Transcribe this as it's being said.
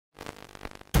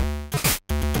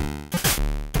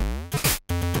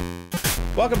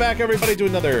Welcome back, everybody, to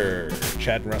another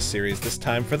Chad and Russ series. This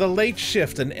time for the Late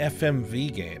Shift, an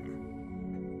FMV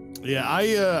game. Yeah,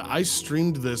 I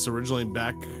streamed this originally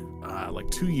back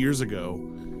like 2 years ago,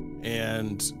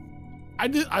 and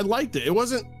I liked it. It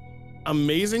wasn't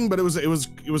amazing, but it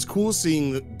was cool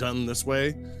seeing it done this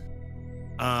way.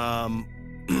 And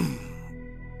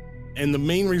the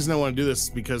main reason I want to do this is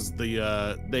because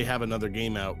they have another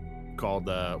game out called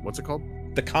what's it called?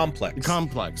 The Complex. The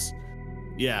Complex.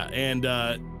 Yeah, and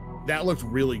that looked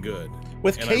really good.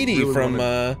 With and Katie really from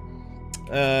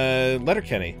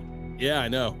Letterkenny. Yeah, I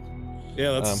know.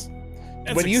 Yeah, that's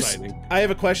when exciting. I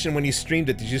have a question. When you streamed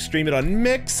it, did you stream it on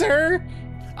Mixer?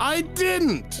 I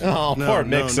didn't. Oh, no, poor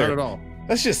Mixer. No, not at all.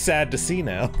 That's just sad to see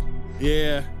now.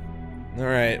 Yeah. All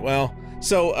right. Well,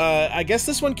 so I guess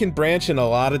this one can branch in a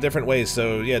lot of different ways.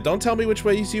 So yeah, don't tell me which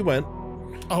ways you went.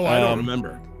 Oh, I don't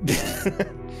remember.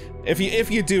 If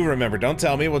you do remember, don't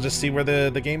tell me. We'll just see where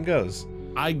the game goes.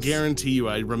 I guarantee you,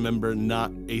 I remember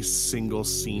not a single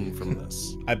scene from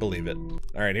this. I believe it. All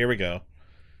right, here we go.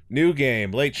 New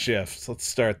game, Late Shift. Let's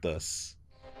start this.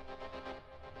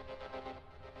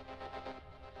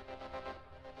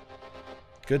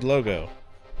 Good logo.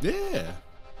 Yeah.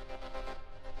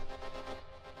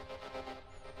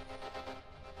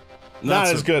 Not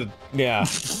as good. Yeah.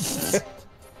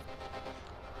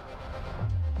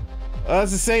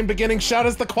 That's the same beginning shot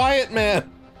as The Quiet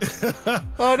Man.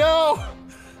 Oh no!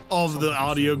 All of the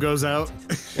audio goes out.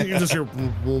 You just hear.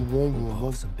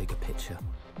 Some bigger picture.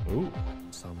 Ooh.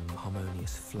 Some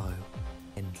harmonious flow,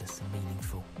 endless and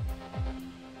meaningful.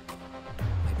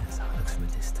 Maybe that's how it looks from a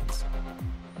distance.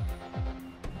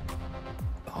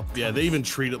 Yeah, they even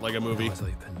treat it like a movie.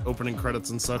 Opening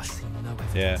credits and such.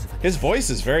 Yeah. His voice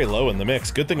is very low in the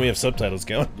mix. Good thing we have subtitles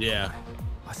going. Yeah.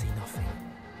 I see nothing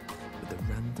but the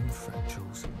random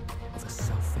fractals of a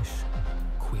selfish,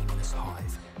 queenless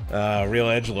hive. Real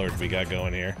edgelord we got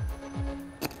going here.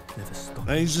 Never stop.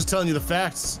 And he's just telling you the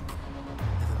facts. Never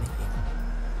meeting.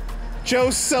 Joe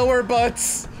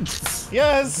Sowerbutts!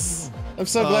 Yes! I'm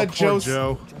so glad poor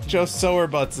Joe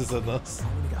Sowerbutts is in this. I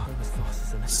want to get home as fast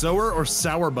as the next. Sour or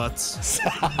sour butts?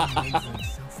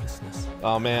 Selflessness.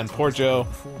 Oh man, poor Joe.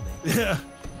 Before me, Yeah.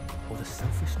 or the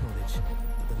selfish knowledge that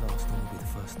the last one will be the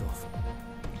first off.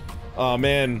 Oh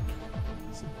man.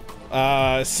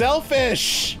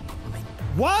 Selfish! I mean,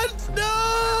 What? No!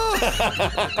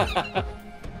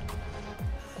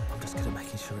 I'm just good at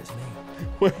making sure it's me.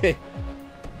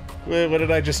 Wait, what did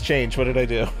I just change? What did I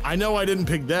do? I know I didn't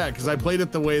pick that because I played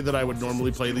it the way that I would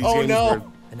normally play these Oh, games. no. where-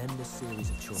 An endless series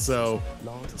of choices. So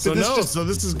Did this no, just- so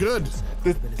this is good.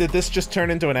 Did this just turn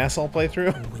into an asshole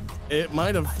playthrough? It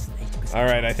might have.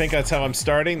 Alright, I think that's how I'm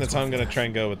starting. That's how I'm gonna try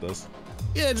and go with this.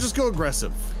 Yeah, just go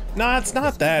aggressive. No, it's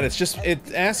not that. It's just,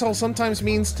 asshole sometimes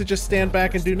means to just stand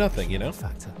back and do nothing, you know?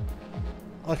 Factor.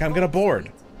 Look, I'm gonna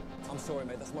board. I'm sorry,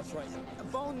 mate, that's my train.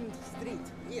 Bond Street,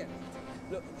 here.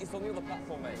 Look, it's on the other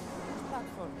platform, mate.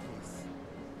 Platform, please.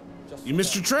 Just You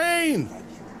missed your train.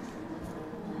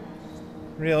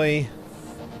 Really?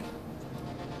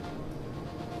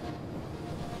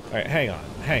 Alright, hang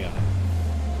on.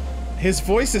 His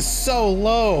voice is so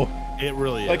low. It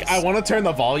really is. Like, I want to turn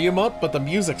the volume up, but the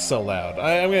music's so loud.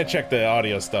 I'm gonna check the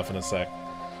audio stuff in a sec.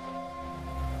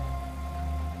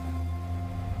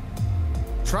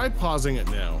 Try pausing it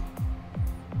now.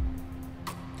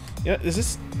 Yeah, does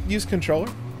this use controller?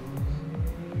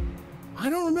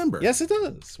 I don't remember. Yes, it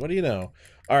does. What do you know?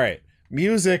 Alright,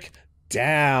 music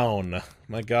down.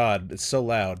 My god, it's so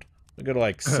loud. I go to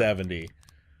like 70.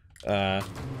 That's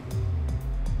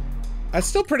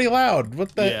still pretty loud.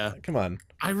 What the? Yeah. Come on.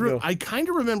 I kind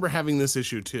of remember having this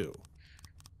issue too.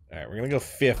 Alright, we're gonna go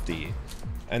 50.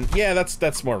 And yeah,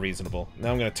 that's more reasonable.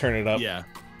 Now I'm gonna turn it up Yeah.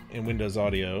 in Windows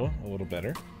Audio a little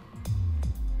better.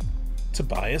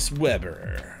 Tobias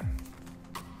Weber.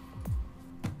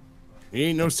 He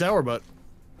ain't no sour butt.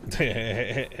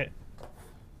 Right.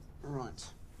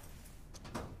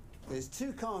 There's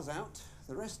 2 cars out.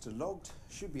 The rest are logged.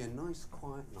 Should be a nice,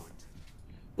 quiet night.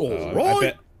 All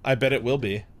right. I bet it will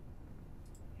be.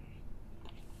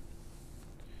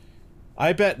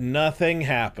 I bet nothing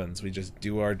happens. We just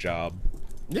do our job.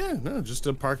 Yeah, no, just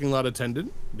a parking lot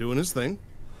attendant doing his thing.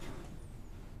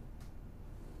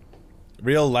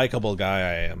 Real likable guy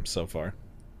I am so far.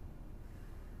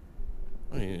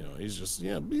 You know, he's just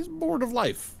he's bored of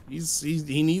life. He needs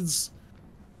And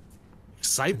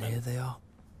excitement. here they are.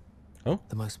 Oh?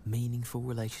 The most meaningful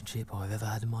relationship I've ever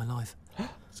had in my life.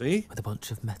 See? With a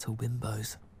bunch of metal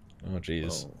bimbos. Oh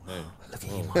jeez. Oh, hey. Look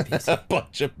at you, my beauty. A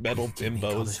bunch of metal Keep me in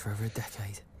colours bimbos. for over a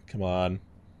decade. Come on.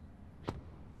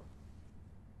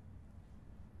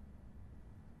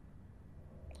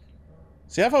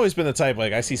 See, I've always been the type,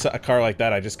 like, I see a car like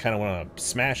that, I just kind of want to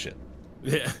smash it.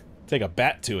 Yeah. Take a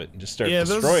bat to it and just start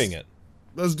destroying it.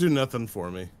 Those do nothing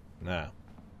for me. Nah.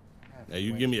 Now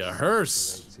you give me a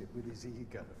hearse. With his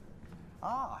ego.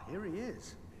 Ah, here he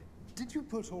is. Did you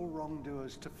put all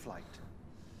wrongdoers to flight?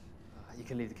 You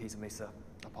can leave the keys to me, sir.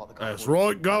 I'll park the car. That's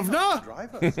right, governor.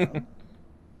 Driver, son.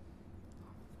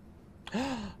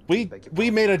 We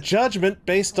made a judgment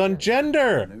based on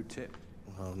gender. No tip.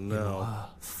 Oh no.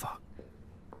 Fuck.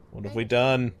 What have we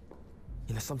done?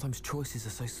 You know, sometimes choices are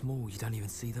so small you don't even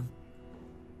see them.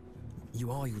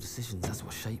 You are your decisions, that's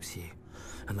what shapes you.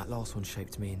 And that last one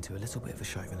shaped me into a little bit of a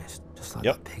chauvinist, just like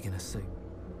that pig in a suit.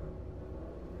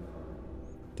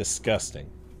 Disgusting.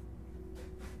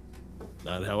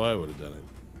 Not how I would have done it.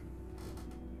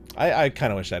 I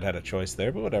kind of wish I'd had a choice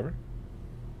there, but whatever.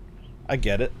 I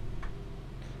get it.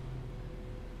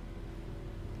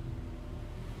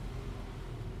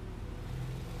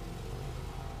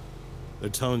 They're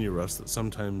telling you, Russ, that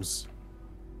sometimes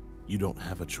you don't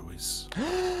have a choice.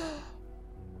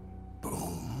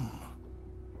 Boom.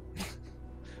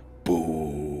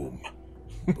 Boom.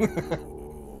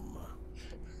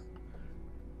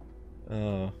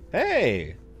 Boom.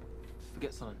 Hey.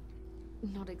 Forget something.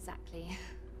 Not exactly.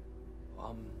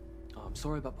 I'm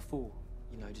sorry about before.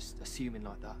 You know, just assuming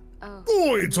like that.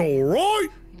 Oh, It's all right.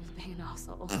 he was being an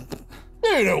arsehole.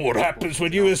 You know what happens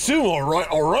when you assume, all right,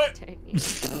 all right. Don't you?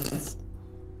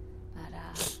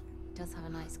 But, he does have a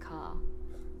nice car.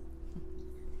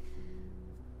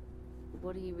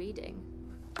 What are you reading?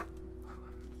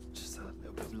 Just a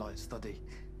little bit of light study.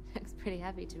 Looks pretty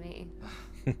heavy to me.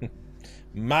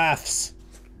 Maths.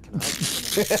 Can I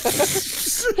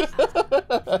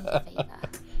help you?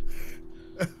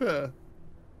 Favor.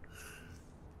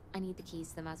 I need the keys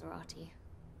to the Maserati.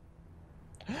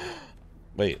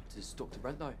 Wait, Does Dr.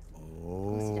 Brent know?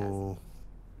 Oh.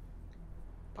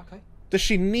 Okay. does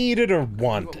she need it or You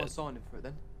want got my it? sign in for it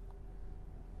then.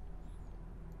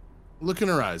 Look in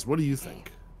her eyes. What do you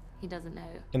think? He doesn't know.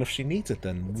 And if she needs it,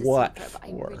 then It's what a secret, but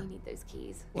I for? really need those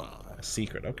keys. Well, A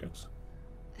secret, okay.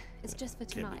 It's just for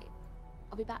tonight.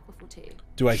 I'll be back before 2.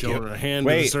 Do I showing give her hand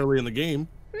Wait. this early in the game.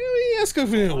 Really? Ask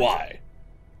me why.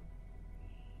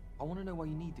 I want to know why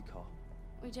you need the car.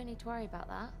 We don't need to worry about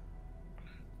that.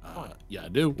 Yeah, I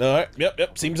do. All right,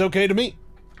 yep. Seems okay to me.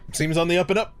 Seems on the up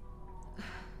and up.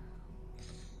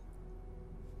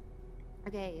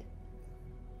 Okay,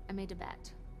 I made a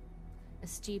bet. A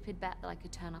stupid bet that I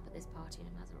could turn up at this party in a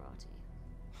Maserati.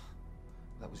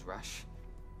 That was rash.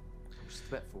 What's the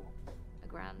bet for?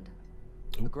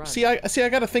 $1,000. A grand. See, I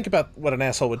got to think about what an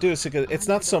asshole would do. It's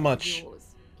not so $100 much. yours,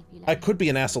 if you let I me. could be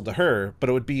an asshole to her, but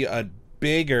it would be a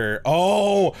bigger.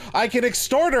 Oh, I can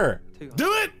extort her. 200.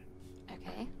 Do it.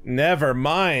 Okay. Never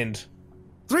mind.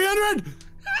 300.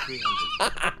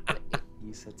 300.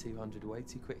 You said 200 way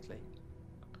too quickly.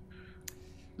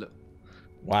 Look,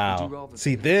 would you Wow. rather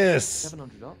See pay this.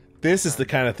 700 up? This is the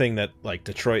kind of thing that like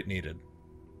Detroit needed.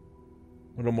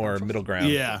 A little more middle ground.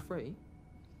 Yeah. Free?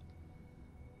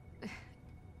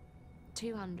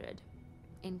 200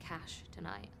 in cash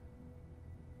tonight.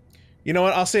 You know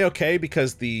what? I'll say okay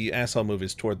because the asshole move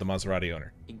is toward the Maserati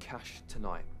owner. In cash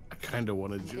tonight. I kind of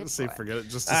wanted you to Good say for it. forget it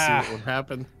just to see Ah. what would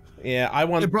happen. Yeah, I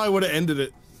want. It probably would have ended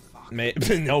it.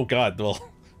 Oh God, well,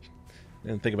 I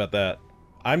didn't think about that.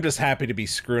 I'm just happy to be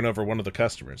screwing over one of the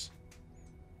customers,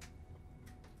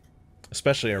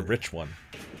 especially a rich one.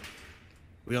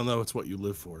 We all know it's what you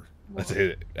live for.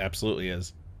 It absolutely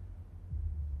is.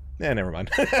 Yeah, never mind.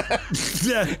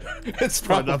 Yeah. It's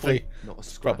probably Not a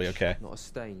scratch, probably okay. Not a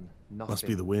stain. Nothing. Must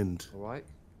be the wind. All right.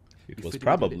 It You was fiddle with your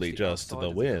probably lipstick just outside the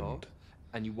of car, wind.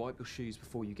 and you wipe your shoes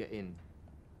before you get in.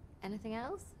 Anything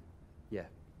else? Yeah.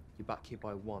 You're back here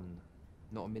by 1,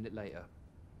 not a minute later.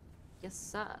 Yes,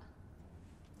 sir.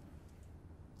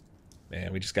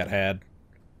 Man, we just got had.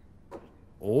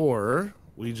 Or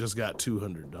we just got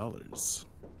 $200.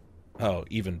 Oh,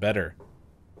 even better.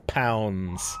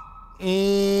 Pounds.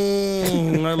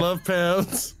 I love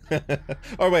pounds.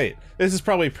 Oh wait, this is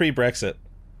probably pre-Brexit.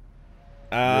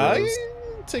 Euros.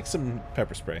 Take some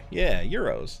pepper spray. Yeah,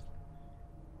 euros.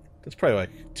 That's probably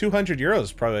like 200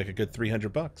 euros. Probably like a good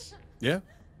 $300. Yeah.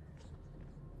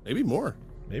 Maybe more.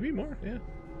 Maybe more. Yeah.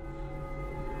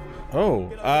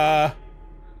 Oh,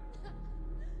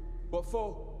 What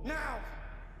for? Now!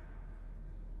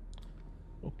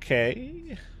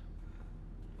 okay.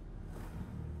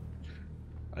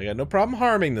 I got no problem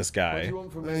harming this What do guy. you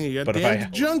want from Hey, me? you got But if damn I-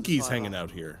 junkies hanging out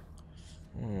here.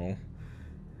 Oh,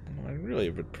 I really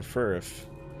would prefer if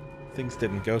things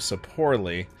didn't go so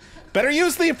poorly. Better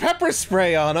use the pepper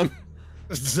spray on him.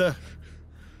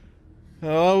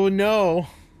 Oh no.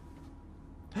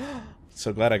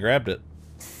 So glad I grabbed it.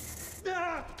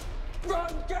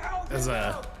 Run, get out!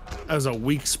 That was a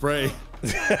weak spray.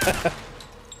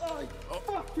 Oh,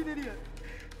 fucking idiot!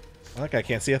 Well, that guy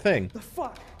can't see a thing. The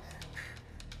fuck?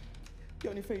 Get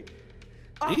on your feet.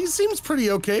 He seems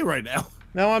pretty okay right now.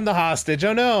 Now I'm the hostage.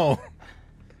 Oh no.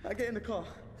 Now get in the car.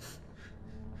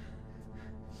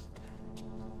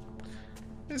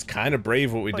 It's kind of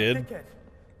brave what we did. Dickhead.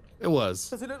 It was.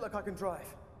 Does it look like I can drive?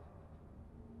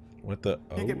 What the?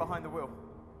 You get Oh. behind the wheel.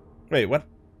 Wait, what?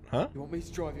 Huh? You want me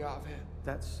to drive you out of here?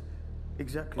 That's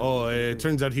exactly. Oh, it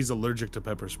turns out he's allergic to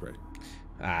pepper spray.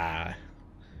 Ah.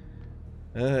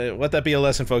 Let that be a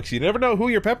lesson, folks. You never know who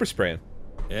you're pepper spraying.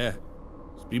 Yeah.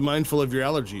 Just be mindful of your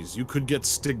allergies. You could get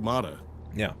stigmata.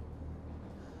 Yeah.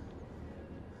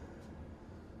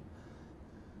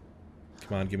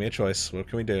 Come on, give me a choice. What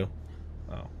can we do?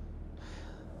 Oh.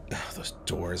 Ugh, those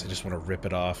doors. I just want to rip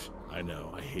it off. I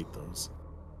know. I hate those.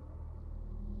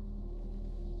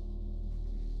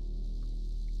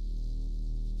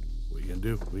 What are you gonna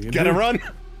do? What are you Gotta do? run.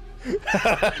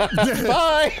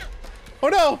 Bye. Oh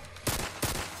no.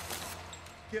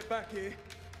 Get back here.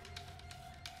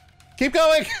 Keep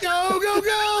going. Go, go,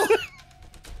 go!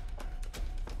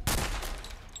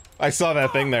 I saw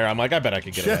that thing there. I'm like, I bet I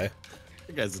could get away.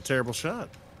 That guy's a terrible shot.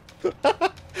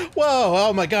 Whoa.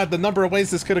 Oh my god. The number of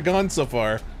ways this could have gone so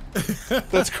far.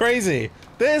 That's crazy.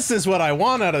 This is what I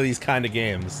want out of these kind of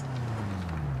games.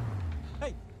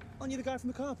 Hey, aren't you the guy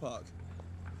from the car park?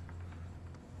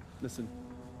 Listen,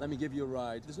 let me give you a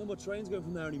ride. There's no more trains going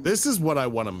from there anymore. This is what I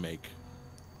want to make.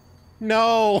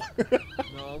 No. No,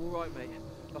 I'm alright, mate.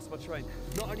 That's my train.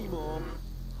 Not anymore.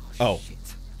 Oh.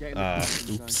 Get in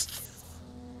the Oops.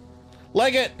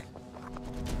 Leg it.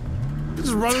 He's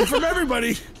just running from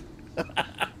everybody. in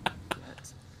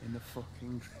the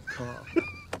fucking car.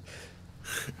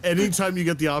 Anytime you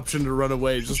get the option to run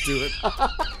away, just do it.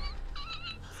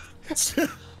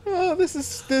 Oh, this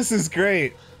is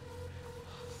great.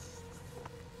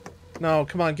 No,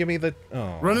 come on, give me the.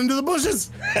 Oh. Run into the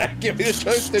bushes. Give me the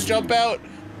choice to jump out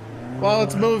while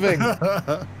it's moving.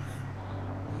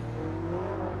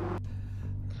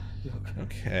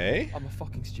 Okay. I'm a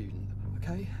fucking student,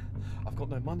 okay? I've got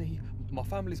no money. My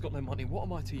family's got no money. What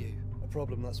am I to you? A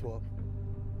problem, that's what.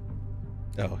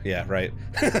 Oh yeah, right.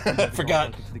 I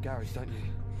forgot. To the garage, don't you?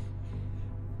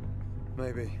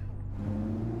 Maybe.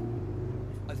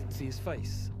 I didn't see his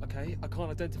face, okay? I can't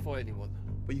identify anyone.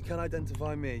 But you can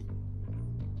identify me.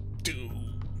 Dude.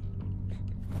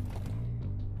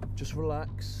 Just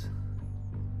relax.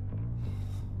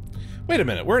 Wait a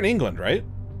minute, we're in England, right?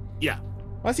 Yeah.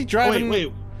 Why is he driving?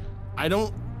 Wait. I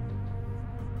don't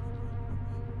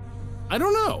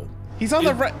know. He's on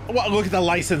the right. Well, look at the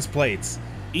license plates.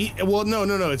 Well, no.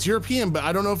 It's European, but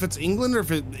I don't know if it's England or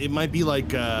if it might be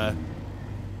like, I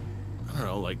don't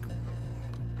know, like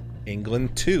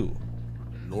England 2.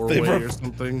 Norway or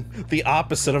something. The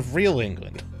opposite of real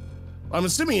England. I'm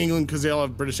assuming England because they all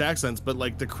have British accents, but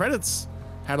like the credits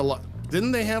had a lot.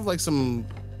 Didn't they have like some,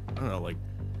 I don't know, like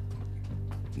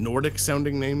Nordic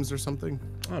sounding names or something?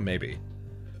 Oh, maybe.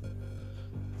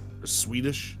 Or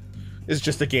Swedish? It's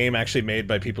just a game actually made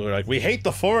by people who are like, we hate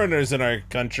the foreigners in our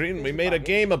country, and we made a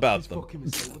game about them. Fucking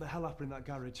mistake. What the hell happened in that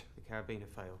garage? The carabiner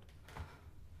failed.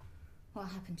 What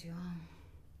happened to your arm?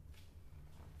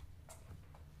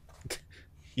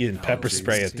 You didn't pepper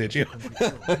spray it, did you?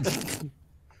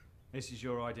 This is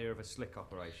your idea of a slick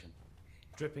operation.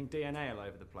 Dripping DNA all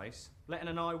over the place, letting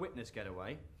an eyewitness get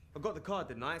away. I got the card,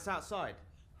 didn't I? It's outside.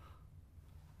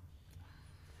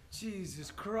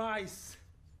 Jesus Christ.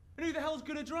 And who the hell's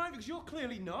gonna drive? Because you're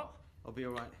clearly not. I'll be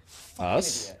alright.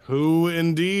 Us? Who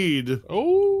indeed?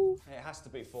 Oh. It has to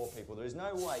be 4 people. There is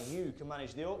no way you can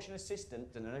manage the auction assistant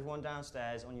and everyone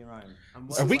downstairs on your own.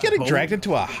 Are we getting dragged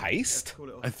into a heist?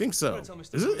 I think so.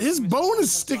 Is it, his bone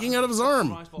is sticking out of his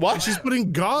arm. What? She's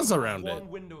putting gauze around it.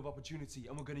 One window of opportunity,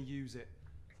 and we're going to use it.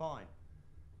 Fine.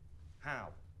 How?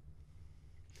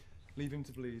 Leave him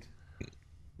to bleed.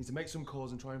 Need to make some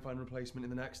calls and try and find a replacement in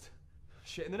the next.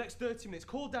 Shit, in the next 30 minutes,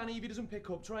 call Danny if he doesn't pick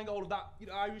up. Try and get hold of that,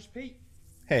 Irish Pete.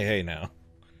 Hey now.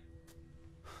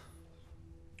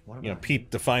 Pete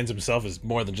defines himself as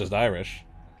more than just Irish.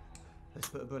 Let's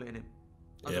put a bullet in him.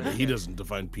 Yeah, but he doesn't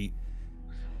define Pete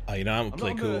I'm gonna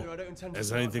play cool. I don't intend to as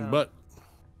start anything now. but.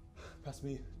 Pass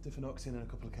me different oxygen and a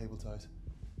couple of cable ties.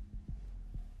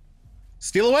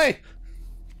 Steal away!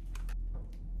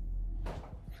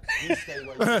 You stay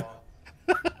where you are.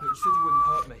 But you said you wouldn't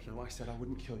hurt me. No, I said I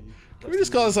wouldn't kill you. Can we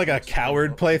just call this like a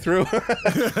coward playthrough?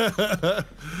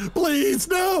 Please,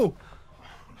 no!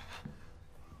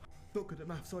 Not good at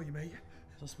maths, are you, mate?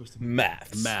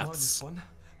 Maths. Maths. -1.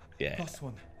 Yeah.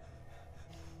 +1.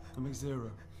 That makes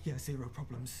 0. Yeah, 0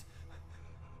 problems.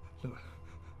 Look,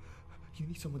 you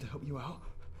need someone to help you out.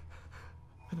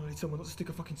 And I need someone not to stick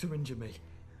a fucking syringe in me.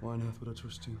 Why on earth would I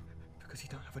trust you? Because you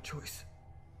don't have a choice.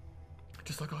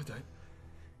 Just like I don't.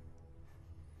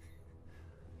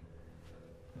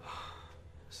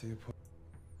 See your point.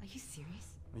 Are you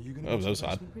serious? Are you gonna Oh, that was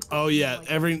odd. Oh yeah,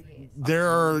 there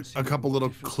are a couple little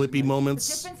clippy The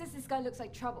moments. difference is this guy looks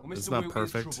like trouble. It's not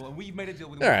perfect. And we've made a deal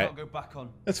with him. All We right. can't go back on.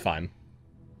 That's fine.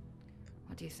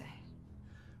 What do you say?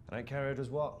 I don't care who does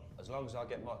what, as long as I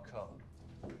get my cut.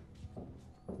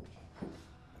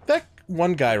 That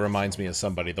one guy reminds me of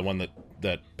somebody, the one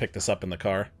that picked us up in the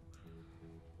car.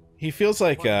 He feels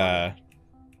like, Don't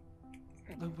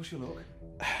push your luck.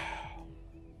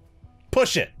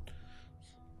 push it!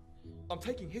 I'm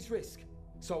taking his risk,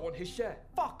 so I want his share.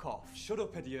 Fuck off. Shut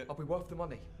up, idiot. I'll be worth the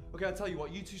money. Okay, I'll tell you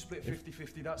what, you two split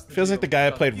 50-50, that's the Feels like deal. the guy who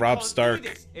Done. played You Rob can't do Stark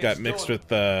this. got It's mixed done.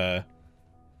 with,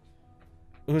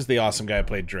 who's the awesome guy who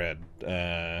played Dredd?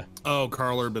 Oh,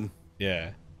 Carl Urban.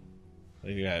 Yeah.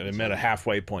 Yeah, they met a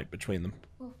halfway point between them.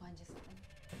 We'll find you something.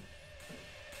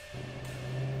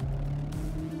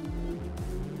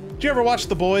 Did you ever watch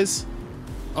The Boys?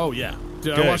 Oh yeah,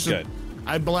 dude, Good, I watched good. it.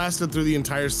 I blasted through the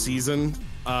entire season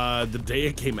the day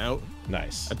it came out.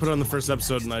 Nice. I put on the first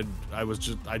episode and I Do I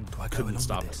go couldn't along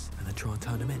stop with it. this and then try and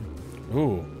turn him in?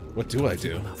 Ooh, what do I Keep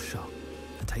do? my mouth shut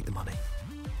and take the money.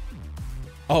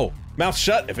 Oh, mouth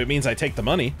shut if it means I take the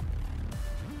money.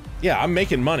 Yeah, I'm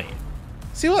making money.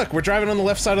 See, look, we're driving on the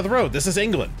left side of the road. This is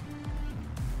England.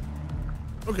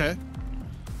 Okay.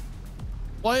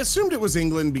 Well, I assumed it was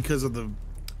England because of the.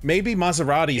 Maybe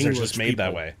Maseratis are English just made that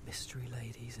people. way. Mystery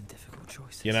ladies and difficult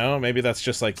choices. You know, maybe that's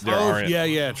just like there Oh aren't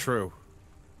yeah, true.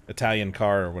 Italian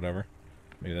car or whatever.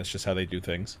 Maybe that's just how they do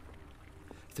things.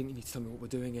 I think you need to tell me what we're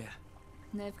doing here.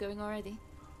 Nerve going already?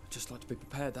 I'd just like to be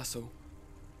prepared, that's all.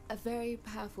 A very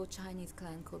powerful Chinese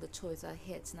clan called the Choi's are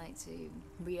here tonight to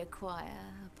reacquire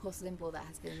a porcelain ball that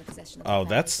has been in the possession of Oh, the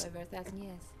family that's- for over 1,000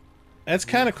 years. It's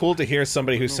kind of cool to hear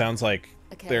somebody who sounds like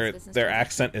Okay, their it's business their transaction.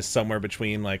 accent is somewhere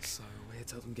between like So we're here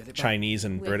to help them get it back. Chinese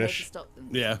and We're here to British. stop them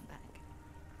Yeah. getting back.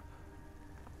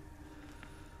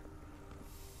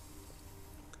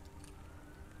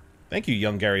 Thank you,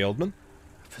 young Gary Oldman.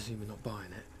 I presume you're not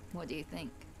buying it. What do you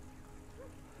think?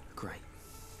 Great.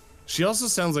 She also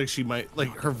sounds like she might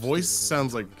her voice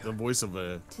sounds like the voice of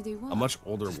a To do what? much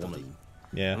older woman.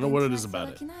 I Yeah. don't know what it is Tonight's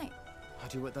about your it. lucky night, How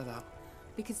do you work that out?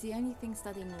 because the only thing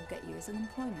studying will get you is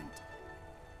unemployment.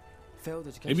 Failed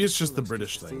education. Maybe it's just still the no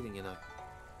British excuse for thing. stealing, you know.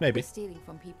 Maybe. We're stealing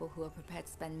from people who are prepared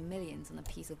to spend millions on a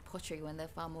piece of pottery when there are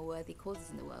far more worthy causes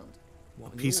in the world.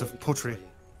 What, Piece you're of worthy pottery. cause, are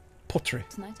you? Pottery.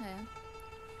 Tonight I am.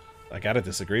 I gotta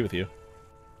disagree with you.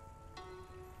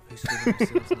 Who's stealing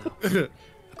themselves now?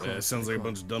 Yeah, it sounds like a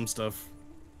bunch of dumb stuff.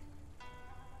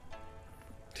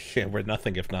 Yeah, we're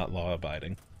nothing if not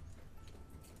law-abiding.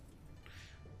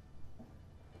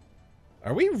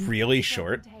 Are we really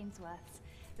short?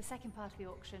 The second part of the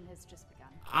auction has just begun.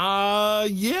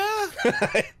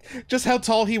 Yeah. Just how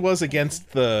tall he was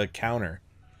against the counter.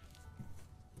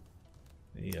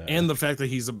 Yeah. And the fact that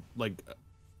he's about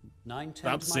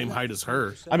the same height as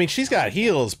her. I mean, she's got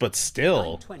heels, but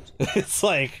still, it's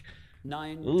like,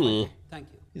 9:20. ooh, Thank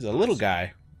you. he's a little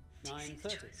guy.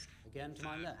 9:30. Again to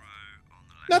my left.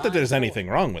 Not that there's anything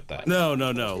wrong with that. No.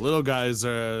 Little guys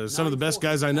are some of the best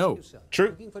guys I know. True.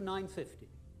 Looking for 9:50.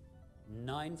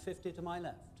 9:50 to my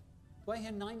left. Do I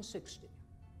hear 9:60?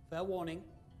 Fair warning.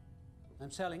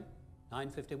 I'm selling.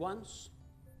 9:50 once.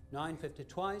 9:50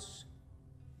 twice.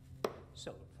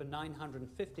 Sold for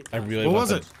 950. I really What want was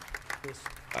that. it? This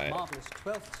I- marvelous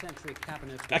 12th century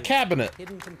cabinet. A with cabinet.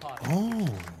 Hidden compartment. Oh.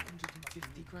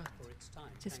 150 grand. For its time.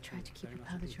 Just Thank try you to keep very your much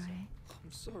powder indeed, sir. dry.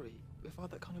 I'm sorry. If I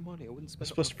had that kind of money, I wouldn't spend it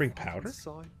supposed on to bring a fucking powder?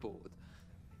 sideboard.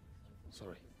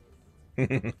 Sorry. Why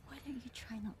don't you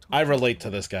try not to? I relate to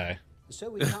this guy. So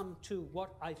we come to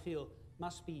what I feel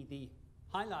must be the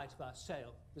highlight of our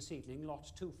sale this evening,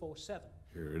 lot 247.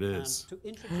 Here it is. And to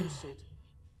introduce it,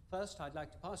 first I'd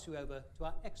like to pass you over to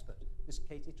our expert, Miss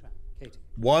Katie Tran. Katie.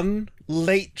 One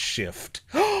late shift.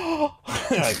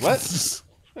 Like, what?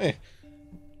 Hey.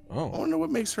 I Oh, wonder what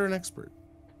makes her an expert.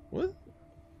 what?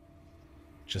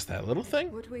 Just that little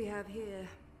thing? What we have here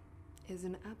is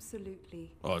an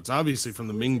absolutely Oh, it's obviously from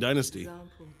the Ming Dynasty.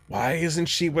 example. Why isn't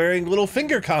she wearing little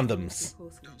finger condoms?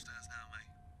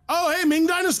 Oh, hey, Ming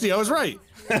Dynasty, I was right.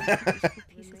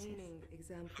 Remaining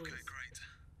examples.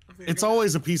 of the It's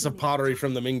always a piece of pottery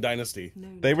from the Ming Dynasty.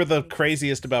 They were the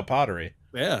craziest about pottery.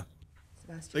 Yeah.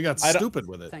 They got I don't- stupid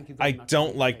with it. Thank you very I much don't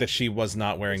indeed, like Katie. that she was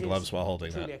not wearing It is gloves while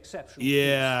holding truly that. exceptional.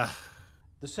 Yeah.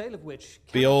 the sale of which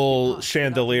The old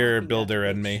chandelier builder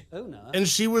in me. And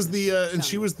she was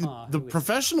the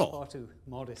professional. Far too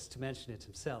modest to mention it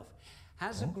himself,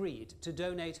 has agreed to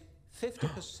donate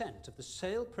 50% of the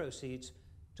sale proceeds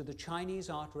to the Chinese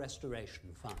Art Restoration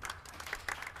Fund.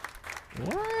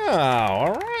 Wow,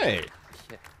 all right.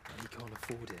 Yeah, you can't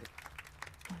afford it.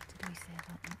 What did we say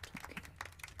about not looking?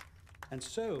 And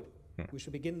so, we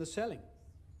shall begin the selling.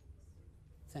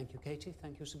 Thank you, Katie.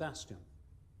 Thank you, Sebastian.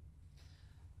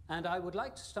 And I would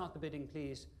like to start the bidding,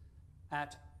 please,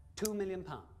 at £2 million.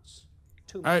 All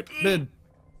right, bid.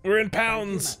 We're in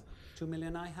pounds. 2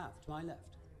 million I have to my left.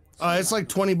 It's like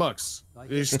 $20.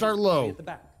 You start low. At the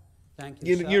back. Thank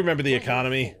you, You remember the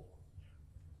economy?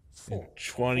 In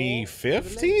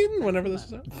 2015, whenever this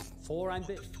is out. 4 I'm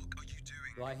bidding.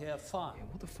 Do I hear 5?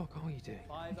 What the fuck are you doing?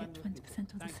 5 We get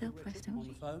 20% of the sale price, don't on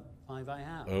the phone. 5 I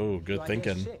have. Oh, good Do I hear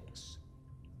thinking. 6?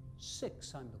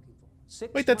 6 I'm looking for.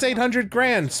 6 Wait, that's 800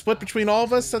 grand split between all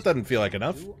of us. That doesn't feel like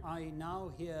enough. Do I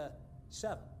now hear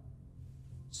 7?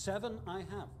 7 I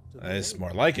have. It's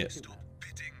more like it.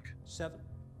 7.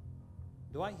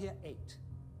 Do I hear 8?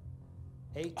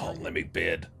 8. Oh, let me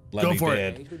bid. Let Go me for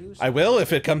bid. it. I will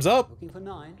if it comes up. Looking for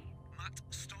 9.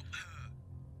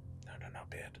 No,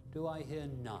 bid. Do I hear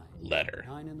 9? Letter.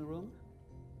 9 in the room?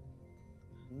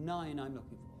 9 I'm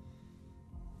looking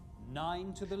for.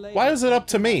 9 to the lady. Why is it up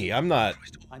to me? I'm not.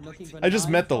 I'm looking for I just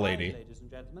 9, met the 5, lady. Ladies and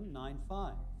gentlemen, 9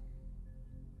 5.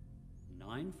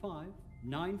 9 5.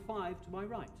 9 5 to my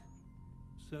right.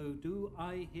 So do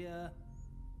I hear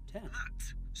 10?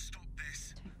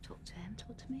 Don't talk to him,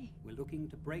 talk to me. We're looking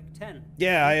to break 10.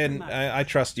 Yeah, I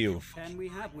trust you. 10 we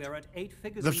have. We're at 8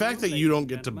 figures. The in fact the that room, you don't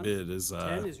ladies get to and bid is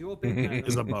 10 is your bid, madam.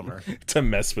 is a bummer. To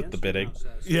mess with the bidding. So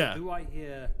Yeah. do I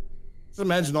hear Just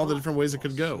imagine all the different ways it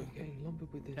could go.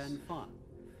 10 5?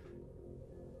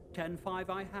 10 5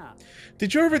 I have.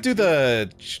 Did you ever do the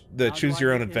choose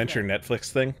your own adventure Netflix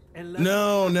thing?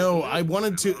 No. I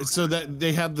wanted to. So that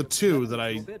they have the 2 that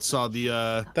I saw.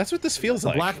 The That's what this feels the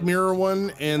like. Black Mirror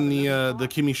one and the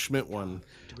Kimmy Schmidt one.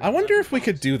 I wonder if we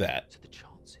could do that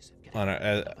on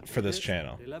our, for this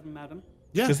channel. 11, madam.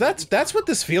 Yeah, because that's what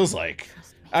this feels like.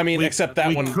 I mean, except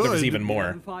that one there was even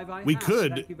more. We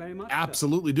could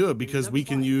absolutely do it because we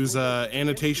can use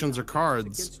annotations or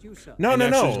cards. No.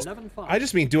 Just, I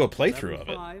just mean do a playthrough of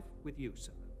it.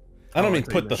 I don't mean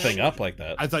put the thing up like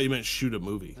that. I thought you meant shoot a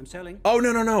movie. I'm selling. Oh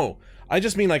no. I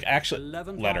just mean like actually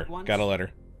letter. Got a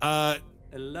letter.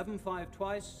 11 5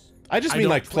 twice. I just mean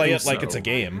like play it like it's a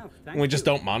game. We just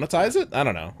don't monetize it. I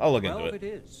don't know. I'll look into 12 it.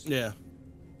 it is. Yeah.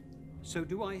 So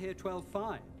do I hear 12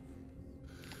 5?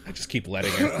 I just keep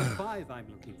letting it. 12 5 I'm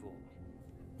looking for.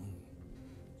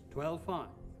 12 5.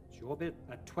 It's your bid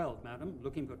at 12, madam.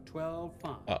 Looking for 12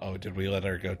 5. Uh-oh, did we let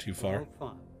her go too far? 12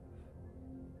 5.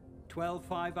 12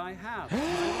 5 I have. To my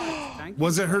right. Thank you.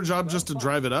 Was it her job just to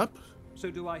drive it up? So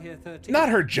do I hear 13? Not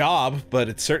her job, but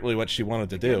it's certainly what she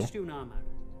wanted to do. Against you now, madam.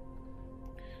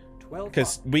 12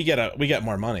 Because we get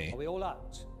more money. Are we all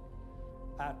out?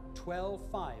 At 12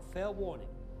 5. Fair warning.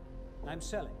 I'm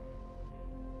selling.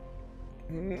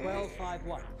 12 5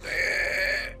 1.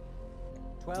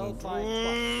 12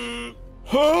 5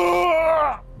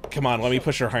 twice. Come on, let me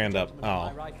push her hand up. Oh.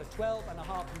 I write for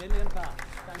 £12.5 million.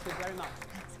 Thank you very much.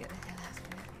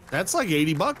 That's like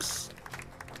 $80.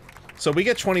 So we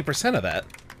get 20% of that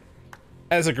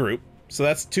as a group. So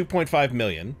that's 2.5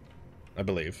 million, I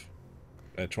believe.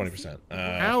 At 20%.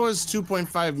 How is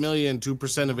 2.5 million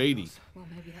 2% of 80? Well,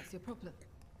 maybe that's your problem.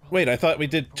 Wait, I thought we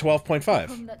did 12.5.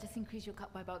 Problem that just increased your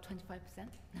cut by about 25%.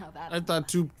 Now that I thought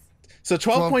So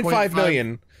 12.5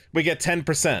 million, we get 10%.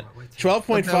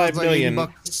 12.5 million.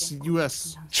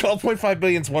 US. 12.5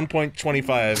 million is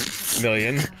 1.25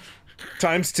 million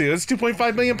times 2. It's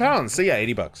 2.5 million pounds. So yeah,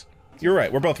 $80. You're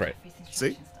right. We're both right.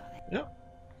 See? Yeah.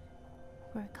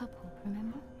 we're a couple,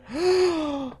 remember?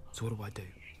 So what do I do?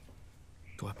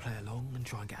 Do I play along and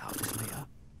try and get out of this later?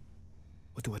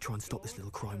 Or do I try and stop this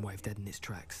little crime wave dead in its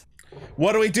tracks?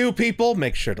 What do we do, people?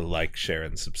 Make sure to like, share,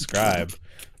 and subscribe.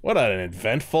 What an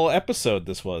eventful episode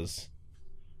this was.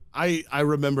 I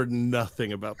remembered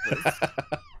nothing about this.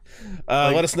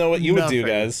 Let us know what you would do,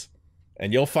 guys.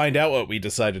 And you'll find out what we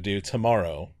decide to do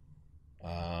tomorrow.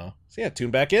 So yeah,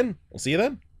 tune back in. We'll see you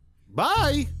then.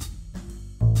 Bye!